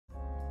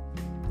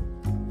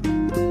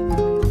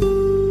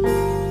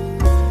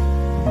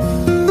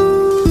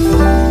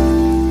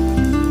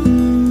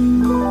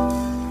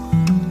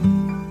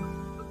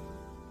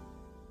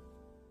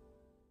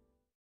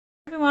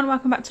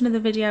back to another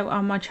video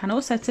on my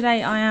channel. So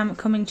today I am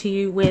coming to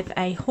you with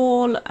a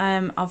haul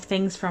of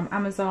things from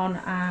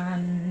Amazon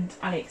and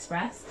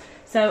AliExpress.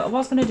 So I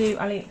was going to do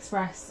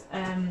AliExpress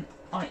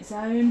on its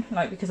own,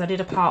 like because I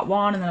did a part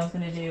 1 and then I was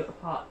going to do a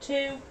part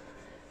 2.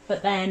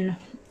 But then,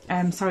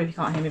 sorry if you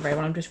can't hear me very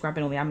well, I'm just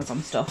grabbing all the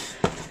Amazon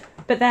stuff.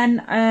 But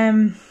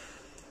then,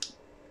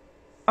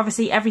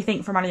 obviously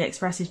everything from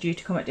AliExpress is due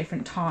to come at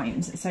different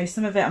times. So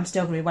some of it I'm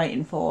still going to be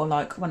waiting for,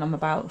 like when I'm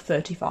about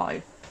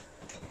 35.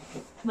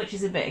 Which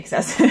is a bit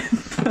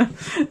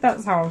excessive.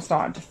 That's how I'm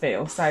starting to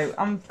feel. So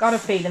I've got a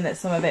feeling that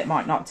some of it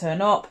might not turn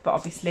up, but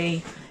obviously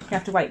you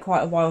have to wait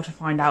quite a while to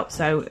find out.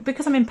 So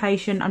because I'm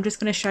impatient, I'm just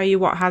going to show you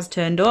what has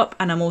turned up,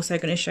 and I'm also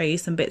going to show you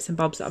some bits and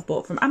bobs that I've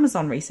bought from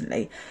Amazon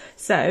recently.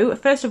 So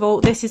first of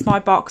all, this is my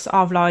box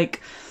of like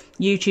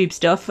YouTube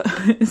stuff.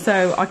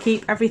 So I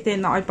keep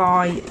everything that I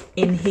buy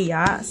in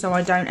here so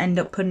I don't end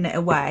up putting it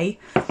away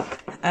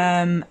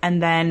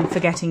and then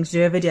forgetting to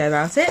do a video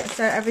about it.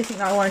 So everything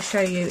that I want to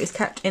show you is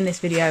kept in this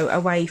video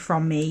away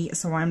from me,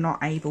 so I'm not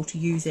able to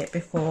use it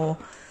before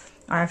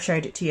I have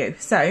showed it to you.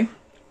 So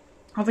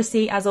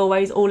obviously, as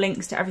always, all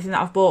links to everything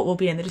that I've bought will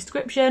be in the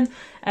description.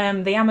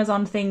 The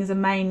Amazon things are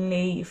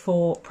mainly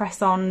for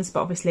press-ons,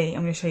 but obviously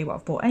I'm going to show you what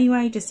I've bought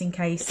anyway, just in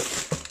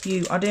case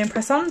you are doing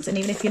press-ons, and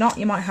even if you're not,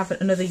 you might have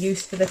another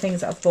use for the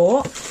things that I've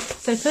bought.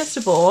 So first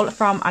of all,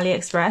 from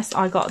AliExpress,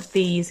 I got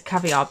these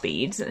Caviar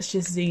Beads. Let's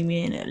just zoom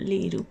in a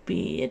little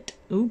bit.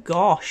 Oh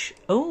gosh.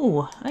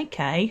 Oh,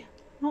 okay.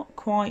 Not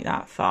quite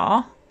that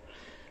far.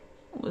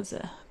 That was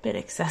a bit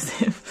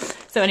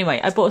excessive. So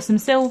anyway, I bought some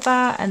silver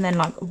and then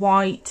like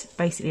white,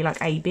 basically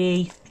like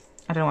AB.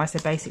 I don't know why I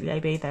said basically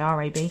AB, they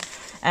are AB.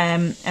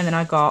 And then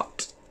I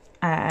got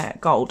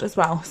gold as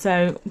well.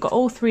 So got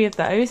all 3 of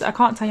those. I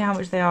can't tell you how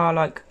much they are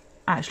like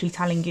actually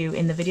telling you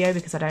in the video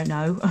because I don't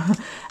know.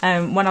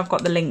 When I've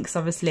got the links,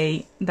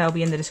 obviously they'll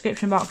be in the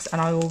description box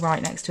and I will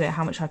write next to it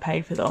how much I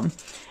paid for them.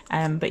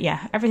 But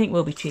yeah, everything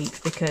will be cheap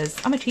because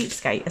I'm a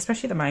cheapskate,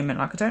 especially at the moment.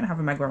 Like I don't have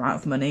a mega amount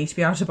of money to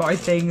be able to buy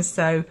things.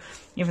 So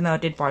even though I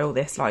did buy all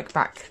this like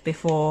back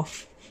before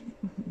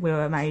we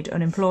were made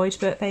unemployed,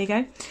 but there you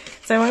go.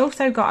 So I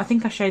also got, I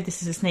think I showed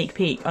this as a sneak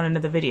peek on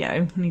another video.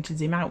 I need to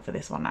zoom out for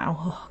this one now.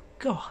 Oh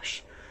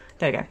gosh.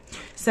 There we go.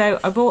 So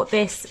I bought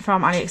this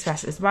from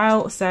AliExpress as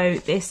well. So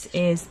this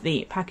is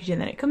the packaging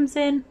that it comes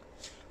in.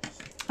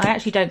 I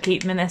actually don't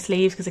keep them in their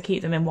sleeves because I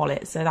keep them in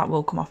wallets, so that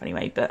will come off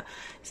anyway, but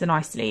it's a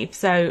nice sleeve.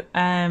 So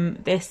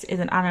this is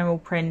an animal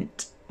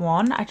print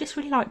one. I just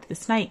really liked the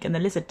snake and the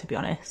lizard, to be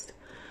honest.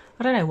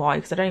 I don't know why,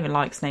 because I don't even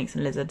like snakes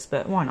and lizards,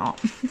 but why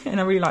not? And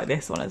I really like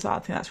this one as well. I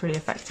think that's really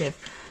effective.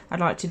 I'd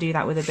like to do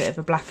that with a bit of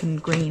a black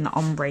and green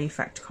ombre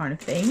effect kind of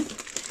thing.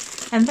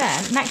 And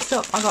then next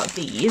up I got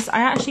these. I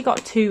actually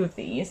got 2 of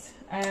these.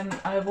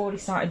 I've already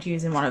started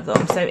using one of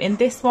them. So in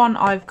this one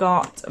I've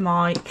got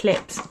my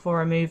clips for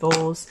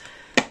removals,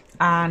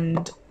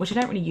 and which I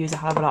don't really use a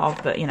hell of a lot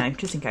of, but you know,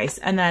 just in case.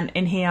 And then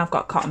in here I've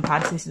got cotton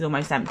pads. This is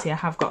almost empty. I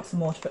have got some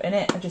more to put in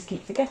it. I just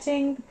keep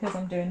forgetting because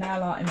I'm doing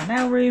nail art in my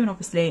nail room and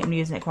obviously I'm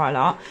using it quite a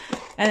lot.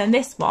 And then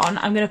this one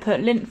I'm going to put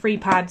lint free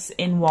pads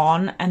in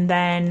one, and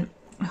then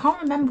I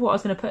can't remember what I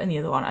was going to put in the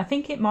other one. I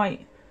think it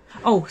might,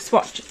 oh,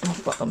 Swatch.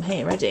 I've got them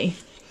here ready.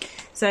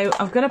 So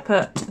I'm going to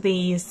put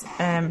these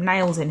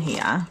nails in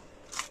here.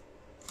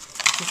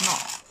 It's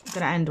not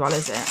going to end well,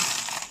 is it?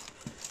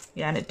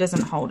 Yeah, and it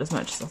doesn't hold as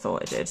much as I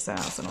thought it did, so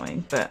that's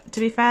annoying. But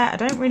to be fair, I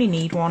don't really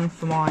need one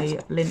for my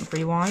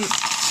lint-free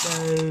wipes,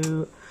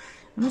 so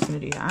I'm just going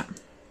to do that.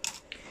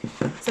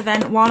 So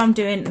then while I'm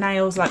doing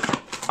nails, like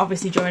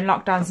obviously during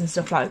lockdowns and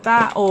stuff like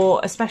that, or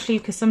especially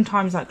because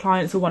sometimes like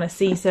clients will want to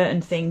see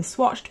certain things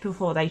swatched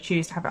before they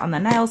choose to have it on their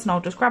nails, and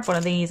I'll just grab one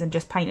of these and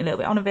just paint a little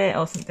bit on of it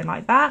or something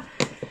like that.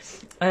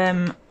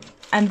 And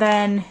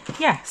then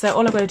yeah, so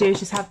all I've got to do is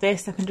just have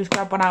this. I can just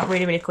grab one out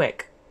really, really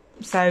quick.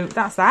 So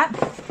that's that.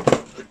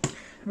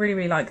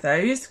 Really like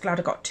those. Glad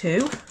I got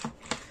 2.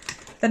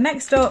 Then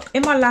next up,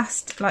 in my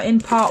last, like in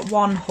part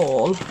 1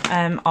 haul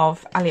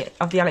of the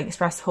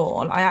AliExpress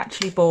haul, I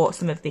actually bought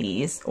some of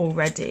these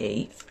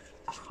already.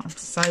 I'm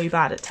so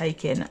bad at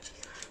taking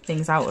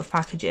things out of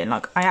packaging.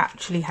 Like I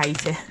actually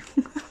hate it.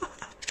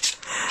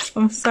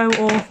 I'm so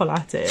awful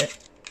at it.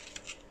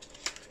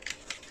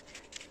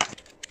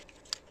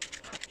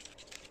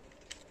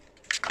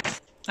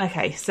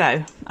 Okay,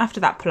 so after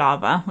that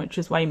palaver, which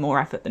was way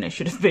more effort than it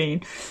should have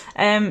been,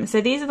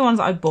 so these are the ones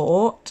that I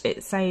bought.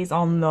 It says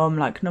on them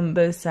like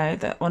numbers, so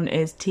that one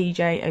is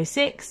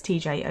TJ06,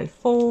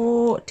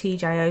 TJ04,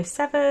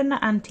 TJ07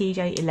 and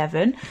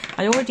TJ11.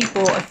 I already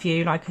bought a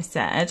few, like I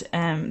said.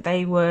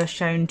 They were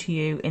shown to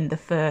you in the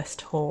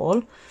first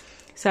haul.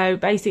 So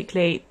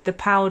basically the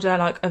powder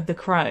like of the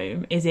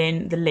chrome is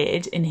in the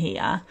lid in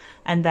here,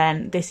 and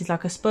then this is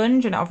like a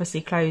sponge and it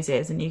obviously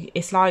closes, and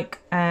it's like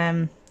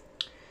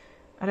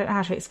I don't know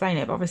how to explain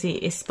it, but obviously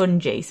it's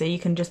spongy, so you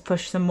can just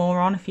push some more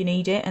on if you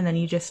need it, and then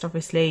you just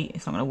obviously,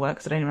 it's not going to work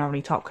because I don't even have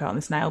any top coat on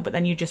this nail, but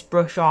then you just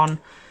brush on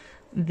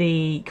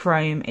the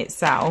chrome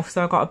itself.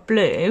 So I got a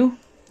blue.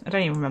 I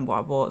don't even remember what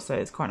I bought, so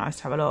it's quite nice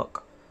to have a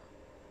look.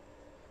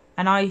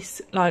 A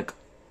nice like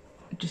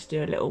just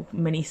do a little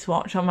mini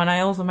swatch on my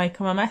nails and make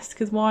them a mess,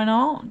 because why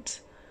not?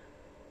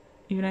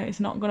 Even though it's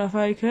not going to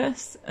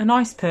focus. A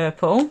nice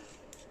purple.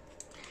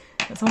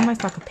 It's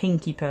almost like a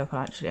pinky purple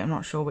actually. I'm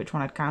not sure which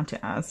one I'd count it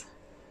as.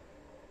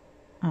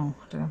 Oh,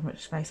 I don't have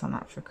much space on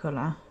that for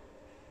colour.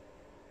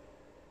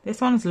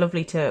 This one's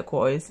lovely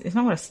turquoise. It's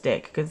not going to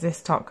stick because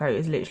this top coat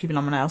has literally been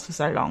on my nails for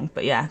so long.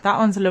 But yeah, that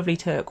one's a lovely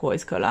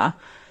turquoise colour.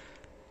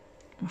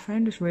 My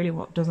phone just really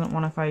doesn't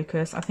want to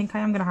focus. I think I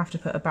am going to have to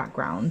put a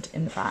background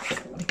in the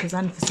back because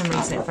then for some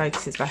reason it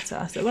focuses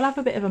better. So we'll have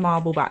a bit of a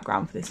marble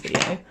background for this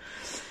video.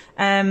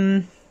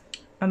 And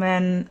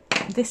then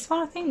this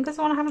one, I think, is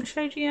the one I haven't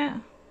showed you yet.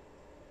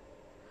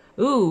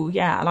 Ooh,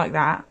 yeah, I like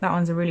that. That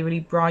one's a really, really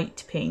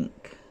bright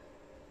pink.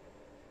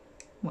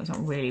 Well, it's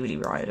not really, really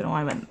bright. I don't know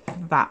why I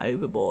went that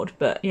overboard.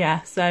 But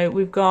yeah, so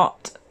we've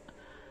got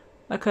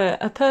like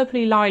a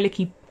purpley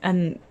lilac-y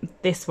and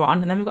this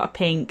one. And then we've got a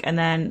pink. And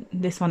then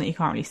this one that you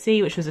can't really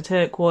see, which was a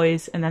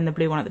turquoise. And then the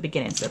blue one at the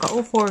beginning. So I've got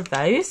all 4 of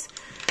those.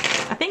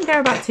 I think they're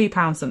about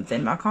 £2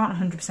 something. But I can't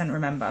 100%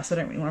 remember. So I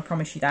don't really want to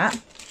promise you that.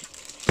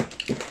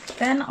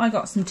 Then I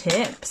got some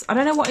tips. I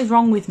don't know what is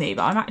wrong with me,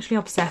 but I'm actually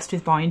obsessed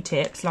with buying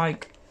tips.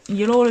 Like,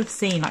 you'll all have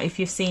seen, like if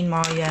you've seen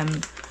my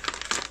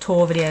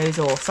tour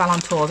videos or salon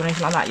tours or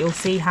anything like that, you'll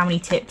see how many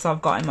tips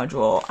I've got in my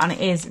drawer, and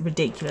it is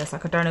ridiculous.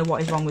 Like, I don't know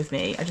what is wrong with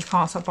me. I just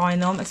can't stop buying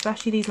them,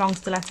 especially these long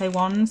stiletto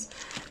ones.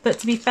 But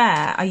to be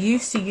fair, I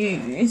used to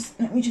use,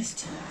 let me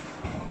just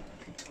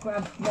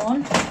grab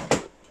one.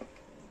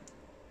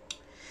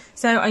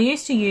 So I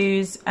used to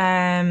use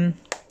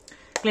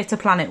Glitter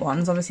Planet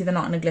ones. Obviously they're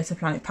not in a Glitter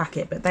Planet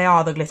packet, but they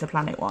are the Glitter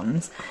Planet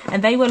ones,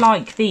 and they were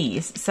like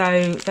these.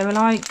 So they were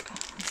like,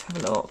 let's have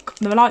a look,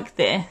 they were like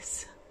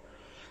this,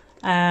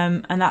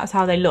 and that's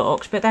how they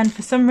looked. But then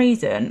for some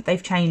reason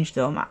they've changed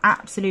them. I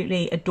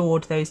absolutely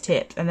adored those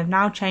tips, and they've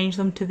now changed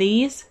them to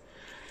these.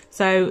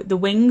 So the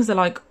wings are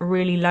like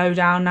really low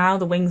down now.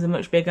 The wings are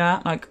much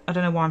bigger. Like, I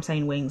don't know why I'm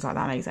saying wings, like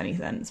that makes any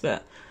sense,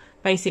 but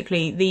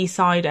basically these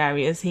side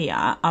areas here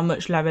are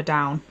much lower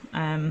down,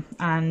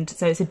 and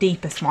so it's a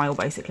deeper smile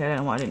basically. I don't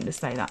know why I didn't just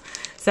say that.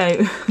 So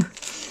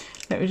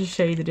let me just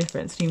show you the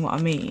difference between what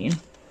I mean.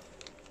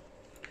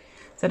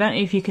 So I don't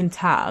know if you can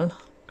tell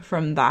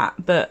from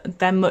that, but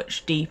they're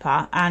much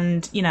deeper,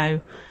 and you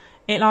know,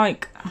 it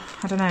like,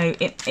 I don't know,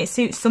 it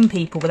suits some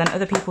people, but then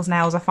other people's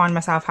nails I find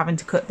myself having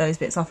to cut those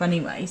bits off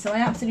anyway. So I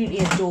absolutely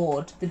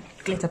adored the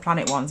Glitter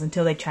Planet ones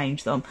until they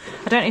changed them.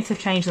 I don't know if they've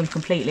changed them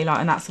completely, like,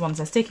 and that's the ones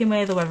they're sticking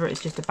with, or whether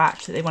it's just a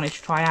batch that they wanted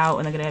to try out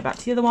and they're going to go back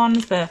to the other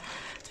ones. But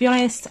to be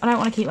honest, I don't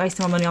want to keep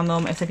wasting my money on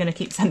them if they're going to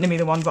keep sending me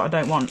the ones that I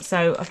don't want.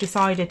 So I've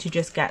decided to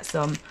just get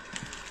some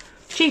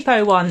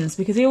cheapo ones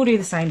because they all do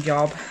the same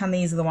job, and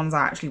these are the ones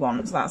I actually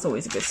want, so that's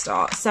always a good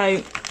start. So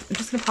I'm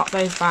just going to pop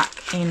those back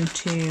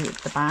into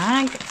the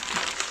bag,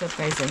 shove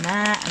those in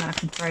there, and then I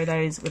can throw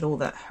those with all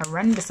the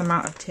horrendous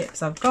amount of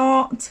tips I've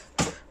got.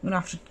 I'm going to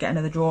have to get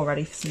another drawer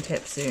ready for some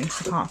tips soon,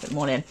 so I can't fit them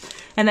all in.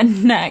 And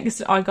then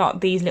next I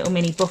got these little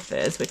mini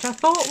buffers, which I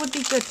thought would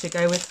be good to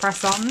go with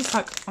press-ons.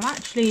 Like, I'm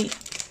actually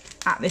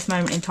at this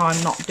moment in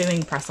time not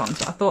doing press-ons,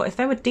 but I thought if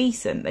they were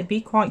decent they'd be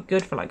quite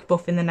good for like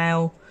buffing the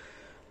nail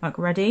like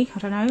ready. I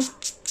don't know.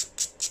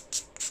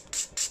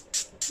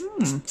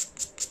 Do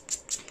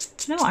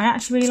you know what? I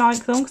actually really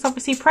like them, because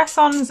obviously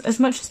press-ons, as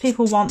much as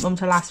people want them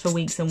to last for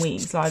weeks and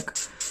weeks, like,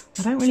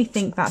 I don't really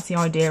think that's the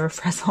idea of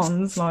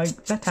press-ons.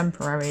 Like, they're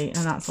temporary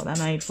and that's what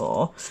they're made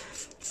for.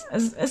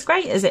 As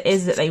great as it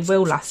is that they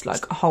will last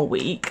like a whole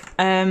week,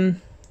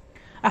 even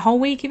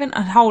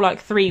a whole like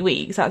 3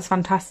 weeks, that's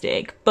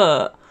fantastic.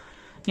 But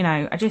you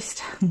know,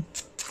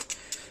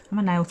 I'm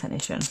a nail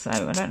technician, so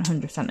I don't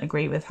 100%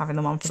 agree with having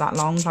them on for that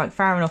long. Like,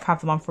 fair enough, have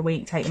them on for a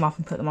week, take them off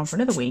and put them on for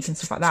another week and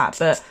stuff like that.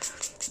 But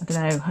I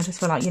don't know, I just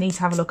feel like you need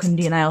to have a look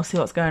under your nails, see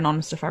what's going on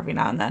and stuff every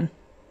now and then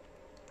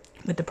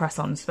with the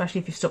press-ons,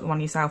 especially if you've stuck them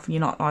on yourself and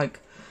you're not like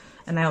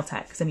a nail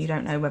tech, because then you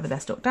don't know whether they're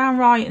stuck down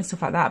right and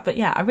stuff like that. But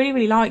yeah, I really,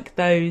 really like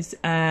those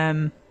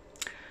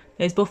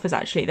buffers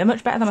actually. They're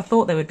much better than I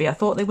thought they would be. I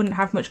thought they wouldn't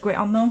have much grit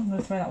on them. I'm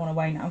going to throw that one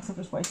away now because I've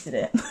just wasted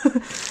it.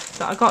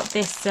 So I got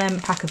this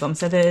pack of them.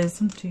 So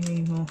there's 1, 2,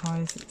 3, 4,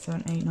 5, 6,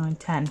 7, 8, 9,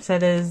 10. So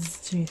there's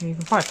 2, 3,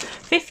 4, 5,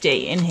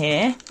 50 in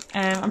here.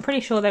 I'm pretty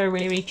sure they were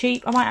really, really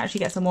cheap. I might actually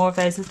get some more of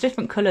those. There's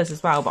different colours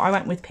as well, but I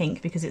went with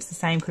pink because it's the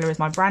same colour as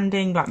my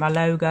branding, like my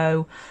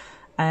logo.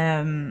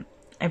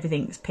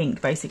 Everything's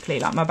pink basically,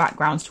 like my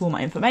backgrounds to all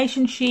my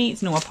information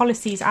sheets and all my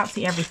policies,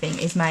 absolutely everything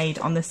is made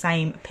on the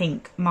same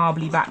pink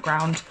marbly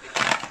background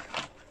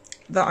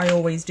that I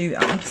always do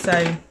on.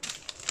 So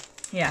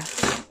yeah,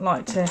 I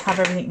like to have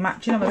everything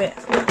matching. I'm a bit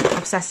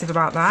obsessive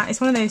about that. It's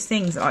one of those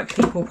things that like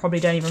people probably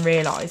don't even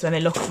realise when they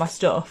look at my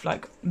stuff.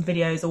 Like,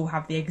 videos all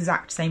have the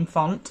exact same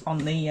font on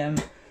the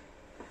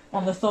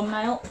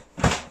thumbnail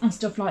and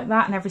stuff like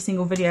that, and every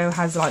single video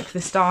has like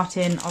the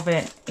starting of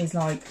it is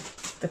like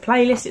the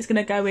playlist it's going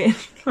to go in.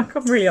 Like,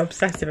 I'm really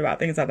obsessive about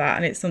things like that,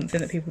 and it's something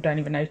that people don't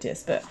even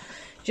notice. But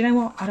do you know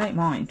what? I don't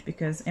mind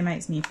because it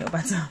makes me feel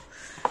better.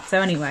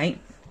 So anyway,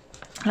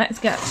 let's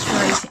get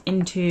straight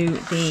into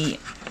the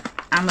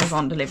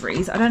Amazon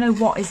deliveries. I don't know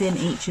what is in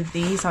each of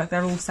these, like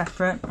they're all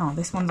separate. Oh,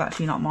 this one's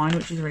actually not mine,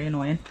 which is really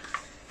annoying.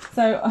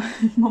 So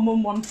my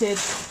mum wanted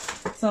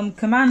some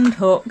command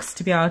hooks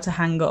to be able to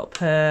hang up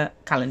her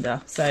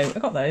calendar. So I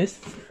got those.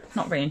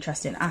 Not very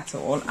interesting at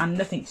all, and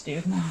nothing to do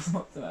with nails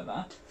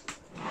whatsoever.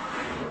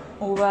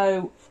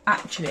 Although,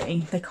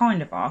 actually, they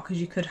kind of are,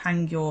 because you could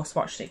hang your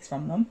swatch sticks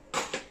from them.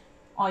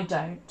 I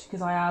don't,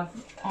 because I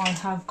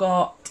have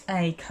got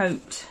a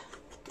coat,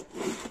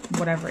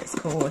 whatever it's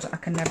called. I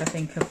can never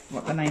think of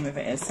what the name of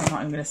it is, so I'm not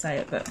even going to say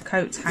it. But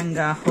coat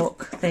hanger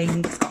hook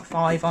thing. It's got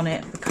 5 on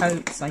it. The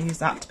coats. I use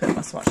that to put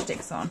my swatch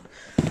sticks on.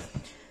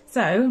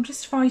 So I'm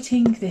just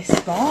fighting this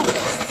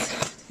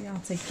box to be able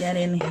to get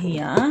in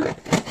here.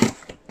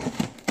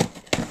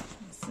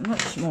 It's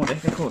much more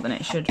difficult than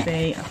it should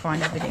be. I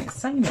find everything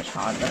so much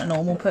harder than a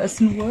normal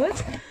person would.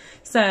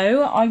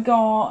 So I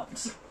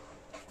got,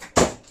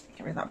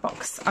 get rid of that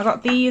box. I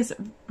got these.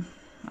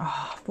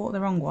 Oh, I bought the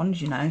wrong ones,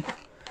 you know.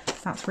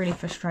 That's really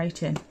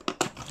frustrating.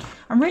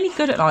 I'm really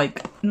good at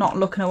like not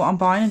looking at what I'm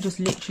buying and just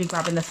literally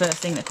grabbing the first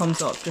thing that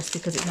comes up just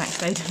because it's next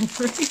day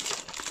delivery.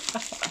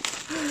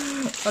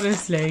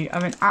 Honestly,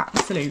 I'm an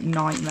absolute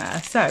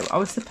nightmare. So I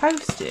was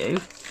supposed to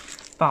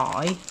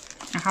buy,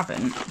 I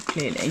haven't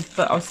clearly,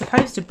 but I was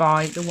supposed to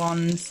buy the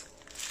ones,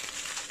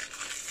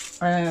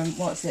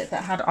 what's it,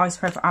 that had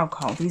isopropyl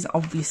alcohol. These are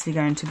obviously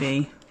going to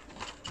be,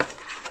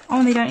 oh,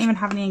 and they don't even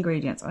have any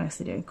ingredients. Oh yes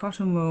they do.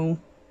 Cotton wool,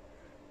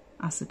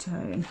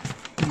 acetone.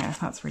 Yeah,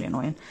 that's really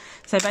annoying.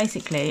 So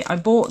basically I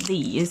bought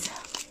these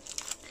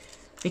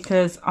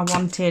because I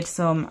wanted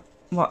some,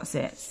 what's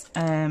it,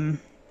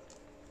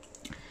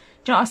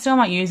 do you know, I still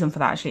might use them for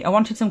that actually. I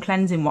wanted some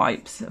cleansing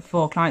wipes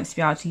for clients to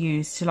be able to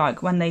use to,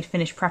 like, when they'd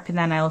finish prepping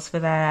their nails for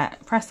their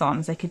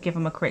press-ons, they could give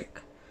them a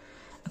quick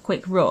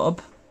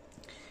rub,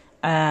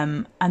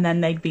 and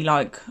then they'd be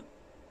like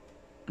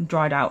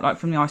dried out like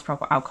from the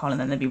isopropyl alcohol, and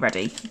then they'd be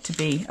ready to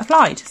be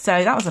applied.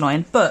 So that was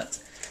annoying, but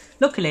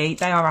luckily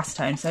they are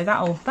acetone, so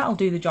that'll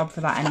do the job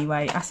for that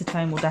anyway.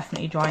 Acetone will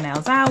definitely dry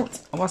nails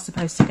out. I was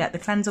supposed to get the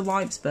cleanser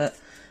wipes, but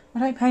I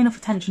don't pay enough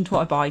attention to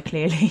what I buy,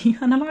 clearly.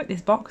 And I like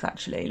this box,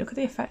 actually. Look at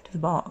the effect of the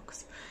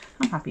box.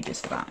 I'm happy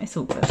just for that. It's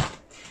all good.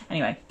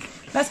 Anyway,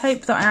 let's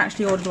hope that I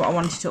actually ordered what I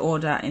wanted to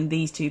order in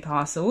these 2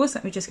 parcels.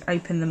 Let me just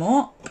open them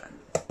up.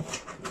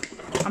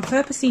 I'm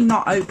purposely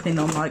not opening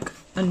them, like,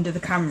 under the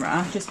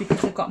camera, just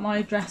because they've got my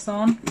address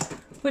on.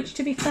 Which,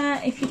 to be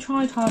fair, if you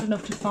tried hard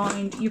enough to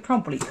find, you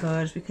probably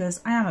could, because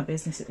I am a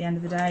business at the end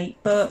of the day.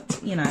 But,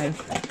 you know,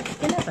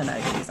 you never know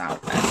who's out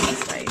there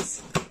these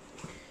days.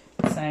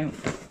 So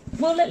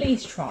we'll at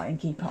least try and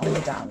keep it on the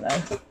down low.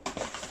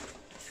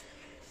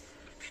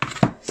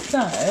 So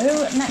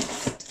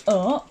next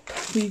up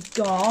we've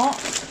got a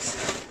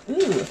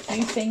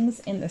few things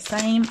in the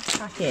same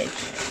package.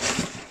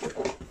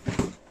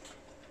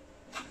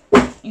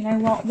 You know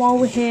what, while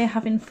we're here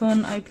having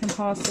fun opening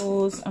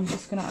parcels, I'm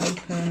just going to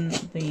open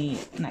the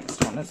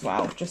next one as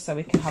well, just so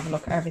we can have a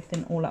look at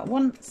everything all at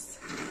once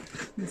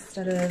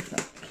instead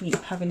of keep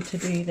having to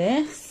do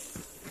this.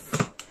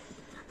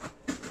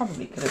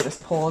 Probably could have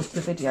just paused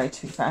the video,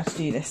 to be fair, to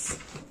do this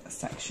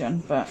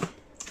section, but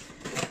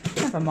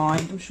never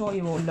mind. I'm sure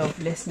you all love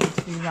listening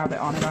to me rabbit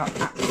on about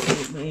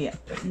absolutely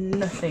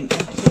nothing in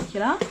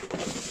particular.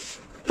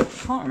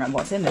 Can't remember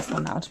what's in this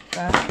one now, to be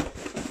fair,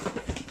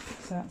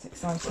 so that's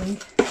exciting.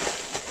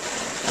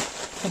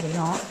 Probably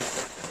not.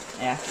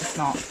 Yeah, it's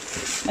not.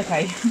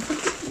 Okay.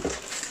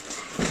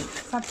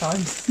 Sad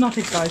times. Not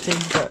exciting,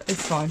 but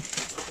it's fine.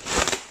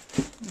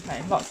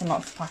 Okay, lots and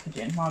lots of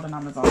packaging. Well done,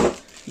 Amazon.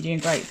 You're doing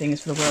great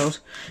things for the world.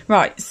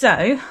 Right,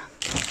 so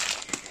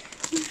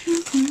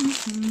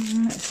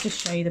let's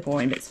just show you the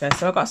boring bits first.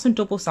 So I've got some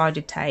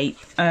double-sided tape.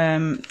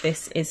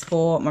 This is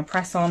for my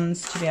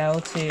press-ons to be able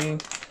to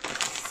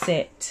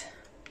sit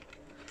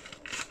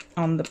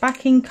on the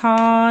backing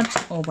card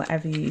or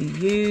whatever you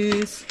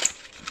use.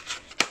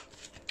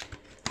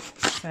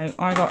 So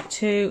I got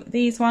 2,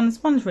 these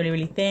ones. One's really,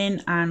 really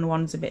thin and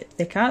one's a bit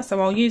thicker.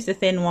 So I'll use the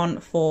thin one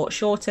for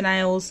shorter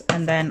nails,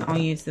 and then I'll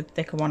use the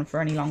thicker one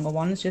for any longer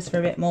ones, just for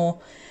a bit more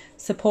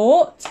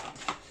support.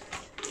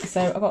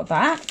 So I got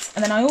that.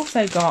 And then I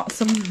also got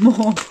some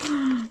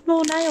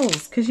more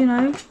nails, because, you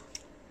know,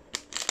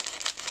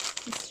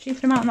 the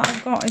stupid amount that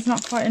I've got is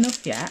not quite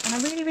enough yet. And I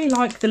really, really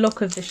like the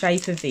look of the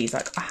shape of these.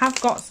 Like, I have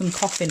got some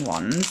Coffin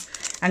ones,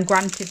 and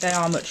granted they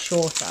are much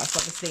shorter, so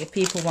obviously if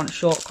people want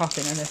short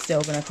Coffin, then they're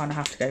still going to kind of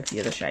have to go for the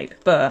other shape.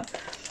 But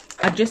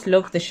I just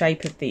love the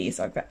shape of these.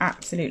 Like, they're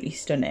absolutely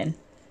stunning.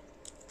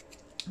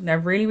 They're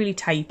really, really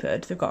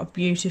tapered. They've got a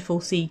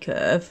beautiful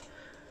C-curve.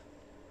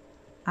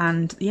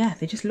 And yeah,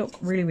 they just look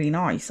really, really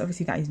nice.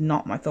 Obviously that is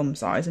not my thumb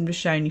size. I'm just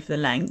showing you for the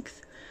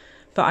length.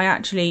 But I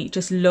actually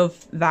just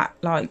love that,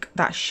 like,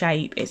 that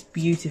shape. It's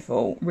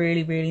beautiful.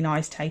 Really, really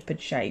nice tapered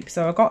shape.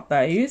 So I got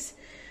those.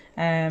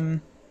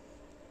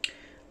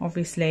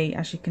 Obviously,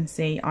 as you can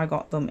see, I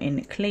got them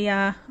in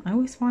clear. I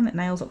always find that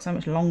nails look so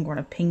much longer on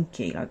a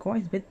pinky. Like, what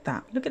is with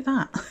that? Look at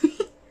that.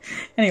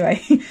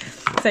 Anyway,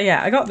 so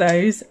yeah, I got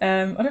those.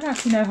 I don't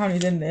actually know how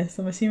many's in this.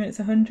 I'm assuming it's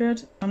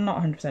 100. I'm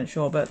not 100%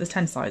 sure, but there's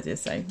 10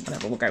 sizes, so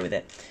whatever, we'll go with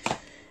it.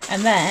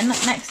 And then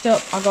next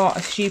up, I got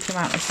a stupid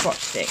amount of Swatch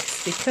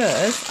sticks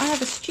because I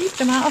have a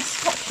stupid amount of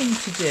swatching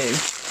to do.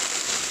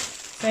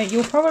 So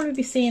you'll probably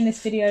be seeing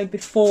this video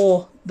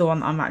before the one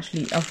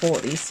that I've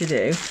bought these to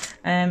do.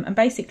 And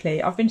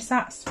basically, I've been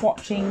sat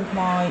swatching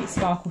my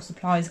Sparkle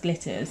Supplies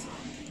glitters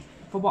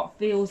for what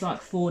feels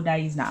like 4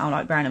 days now.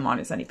 Like, bearing in mind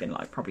it's only been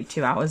like probably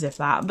 2 hours, if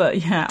that.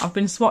 But yeah, I've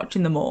been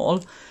swatching them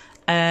all.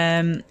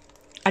 I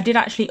did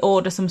actually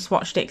order some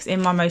Swatch sticks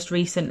in my most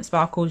recent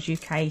Sparkles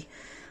UK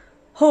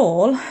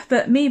haul,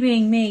 but me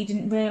being me,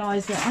 didn't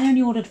realise that I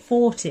only ordered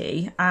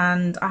 40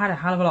 and I had a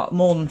hell of a lot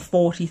more than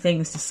 40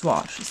 things to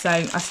swatch. So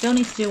I still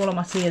need to do all of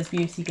my Tia's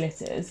Beauty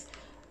glitters.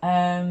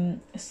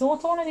 Sort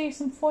of want to do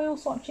some foil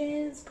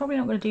swatches. Probably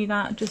not going to do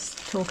that,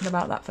 just talking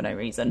about that for no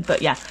reason.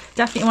 But yeah,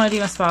 definitely want to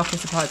do my Sparkle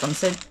Supplies ones.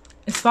 So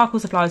Sparkle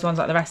Supplies ones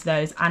like the rest of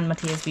those, and my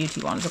Tia's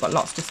Beauty ones. I've got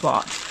lots to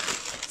swatch.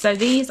 So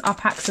these are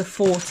packs of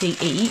 40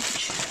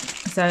 each.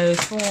 So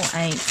 4,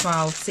 8,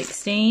 12,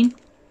 16.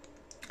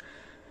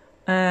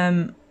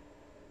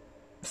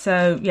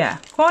 So yeah,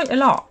 quite a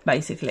lot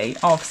basically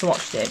of Swatch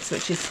sticks,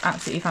 which is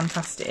absolutely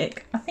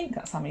fantastic. I think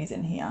that's how many's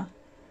in here.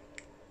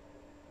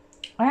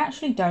 I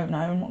actually don't know,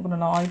 I'm not gonna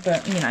lie,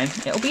 but you know,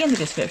 it'll be in the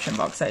description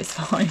box, so it's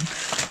fine.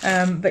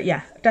 But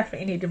yeah,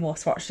 definitely needed more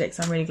Swatch sticks.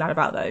 I'm really glad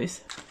about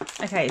those.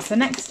 Okay, so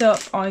next up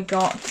I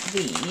got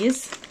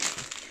these.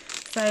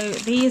 So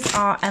these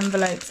are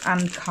envelopes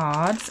and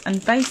cards,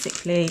 and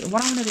basically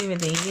what I'm going to do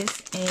with these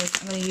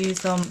is I'm going to use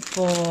them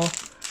for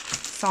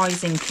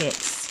sizing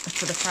kits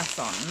for the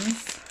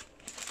press-ons,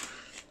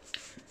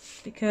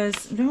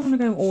 because I don't want to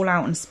go all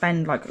out and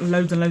spend like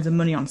loads and loads of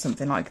money on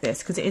something like this,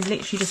 because it is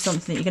literally just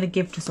something that you're going to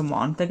give to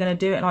someone. They're going to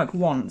do it like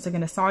once, they're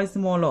going to size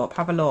them all up,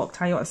 have a look,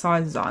 tell you what the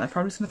sizes are, and they're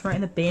probably just going to throw it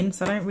in the bin.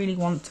 So I don't really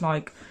want to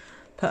like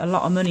put a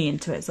lot of money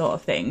into it, sort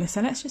of thing.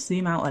 So let's just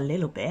zoom out a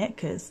little bit,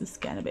 because this is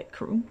getting a bit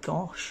cruel.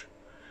 Gosh.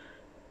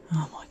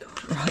 Oh my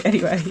god. Right,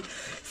 anyway.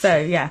 So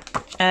yeah.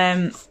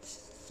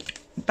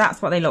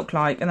 That's what they look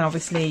like, and then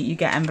obviously you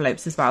get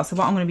envelopes as well. So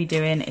what I'm going to be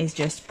doing is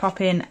just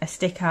pop in a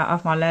sticker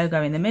of my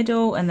logo in the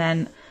middle, and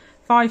then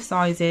 5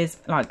 sizes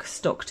like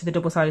stuck to the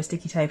double-sided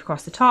sticky tape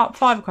across the top,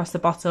 5 across the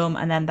bottom,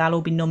 and then they'll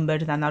all be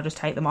numbered, and then they'll just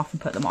take them off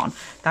and put them on.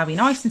 They'll be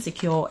nice and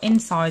secure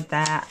inside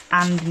there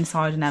and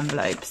inside an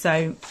envelope,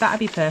 so that'd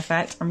be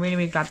perfect. I'm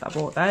really glad that I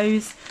bought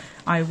those.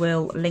 I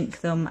will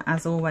link them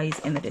as always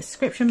in the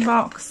description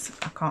box.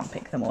 I can't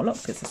pick them all up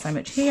because there's so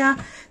much here.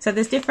 So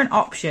there's different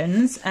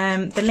options.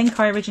 The link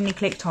I originally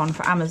clicked on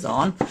for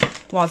Amazon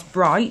was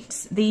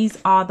Bright. These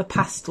are the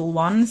pastel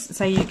ones.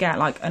 So you get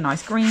like a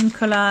nice green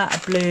colour, a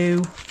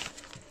blue,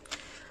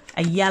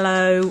 a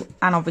yellow,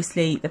 and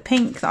obviously the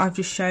pink that I've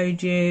just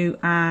showed you,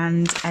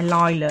 and a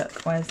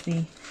lilac. Where's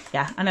the...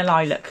 yeah, and a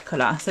lilac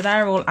colour. So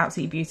they're all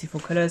absolutely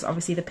beautiful colours.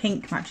 Obviously the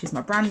pink matches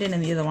my branding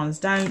and the other ones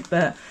don't,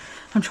 but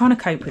I'm trying to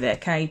cope with it,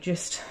 okay?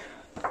 Just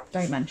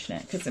don't mention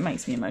it because it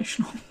makes me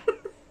emotional.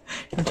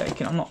 I'm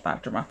joking, I'm not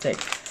that dramatic.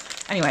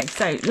 Anyway,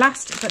 so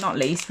last but not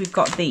least, we've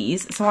got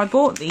these. So I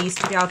bought these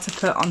to be able to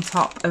put on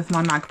top of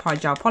my Magpie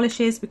gel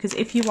polishes, because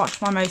if you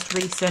watch my most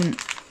recent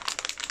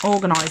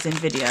organising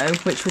video,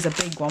 which was a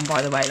big one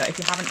by the way, like if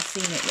you haven't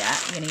seen it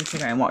yet, you need to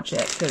go and watch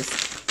it, because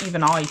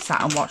even I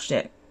sat and watched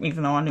it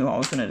even though I knew what I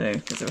was going to do,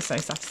 because it was so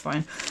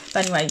satisfying.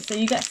 But anyway, so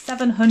you get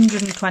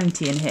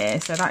 720 in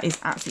here, so that is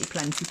absolutely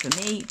plenty for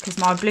me, because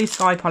my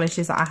Bluesky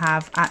polishes that I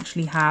have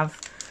actually have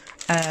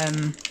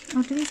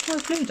oh, do these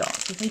have glue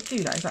dots? If they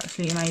do, that is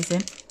actually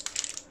amazing.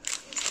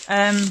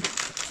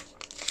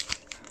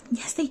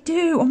 Yes, they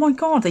do. Oh my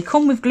god, they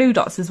come with glue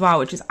dots as well,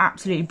 which is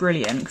absolutely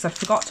brilliant, because I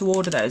forgot to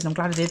order those, and I'm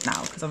glad I did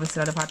now, because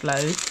obviously I'd have had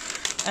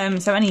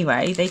loads. So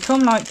anyway, they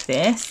come like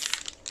this.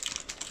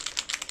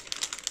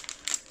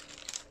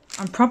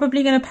 I'm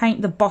probably going to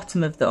paint the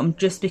bottom of them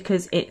just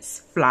because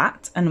it's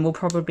flat and will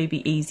probably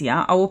be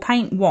easier. I will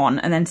paint one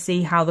and then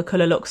see how the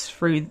colour looks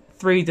through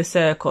the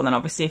circle, and then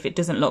obviously if it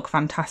doesn't look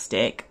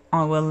fantastic,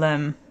 I will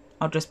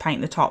I'll just paint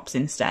the tops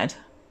instead.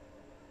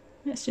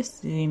 Let's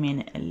just zoom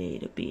in a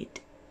little bit.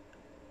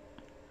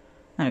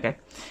 There we go.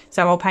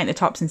 So I'll paint the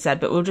tops instead,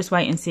 but we'll just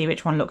wait and see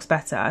which one looks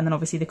better. And then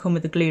obviously they come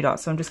with the glue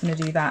dots, so I'm just going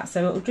to do that.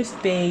 So it'll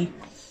just be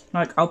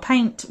like, I'll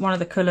paint one of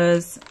the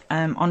colours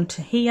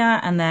onto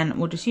here, and then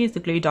we'll just use the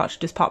glue dot to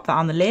just pop that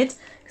on the lid.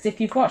 Because if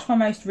you've watched my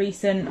most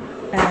recent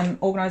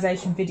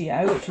organisation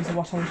video, which is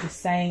what I was just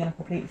saying and I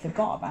completely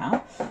forgot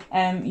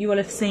about, you will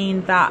have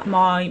seen that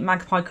my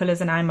Magpie colours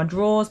are now in my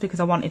drawers because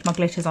I wanted my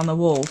glitters on the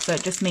wall. So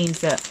it just means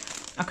that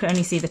I can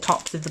only see the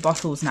tops of the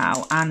bottles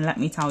now, and let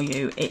me tell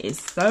you, it is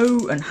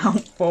so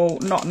unhelpful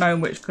not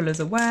knowing which colours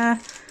are where.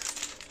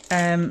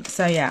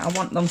 So yeah, I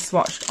want them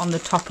swatched on the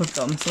top of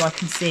them so I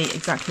can see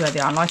exactly where they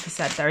are. And like I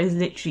said, there is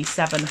literally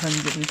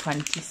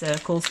 720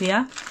 circles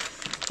here,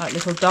 like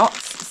little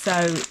dots. So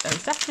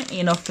there's definitely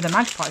enough for the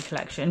Magpie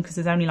collection, because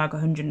there's only like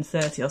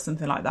 130 or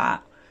something like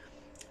that.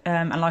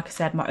 And like I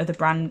said, my other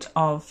brand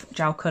of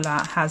gel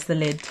colour has the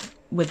lid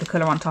with the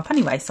colour on top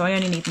anyway, so I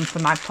only need them for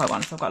magpie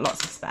ones, so I've got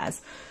lots of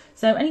spares.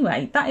 So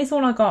anyway, that is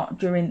all I got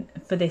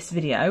for this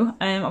video.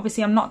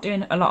 Obviously I'm not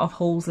doing a lot of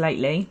hauls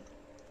lately,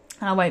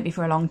 and I won't be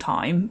for a long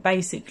time,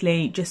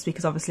 basically just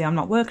because obviously I'm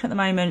not working at the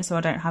moment, so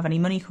I don't have any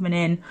money coming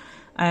in.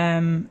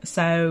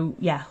 So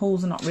yeah,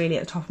 hauls are not really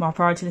at the top of my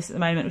priority list at the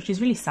moment, which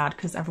is really sad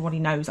because everybody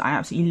knows I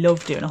absolutely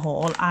love doing a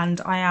haul, and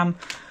I am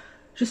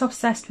just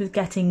obsessed with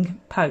getting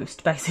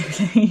post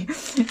basically.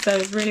 So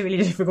it's really, really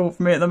difficult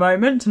for me at the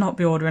moment to not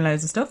be ordering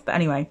loads of stuff. But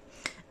anyway,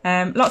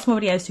 lots more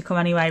videos to come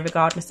anyway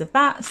regardless of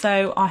that,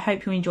 so I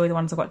hope you enjoy the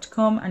ones I've got to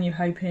come, and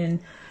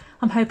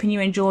I'm hoping you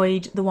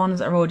enjoyed the ones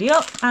that are already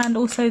up, and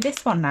also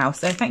this one now.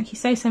 So thank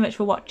you so much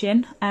for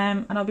watching,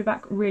 and I'll be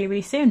back really,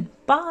 really soon.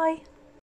 Bye.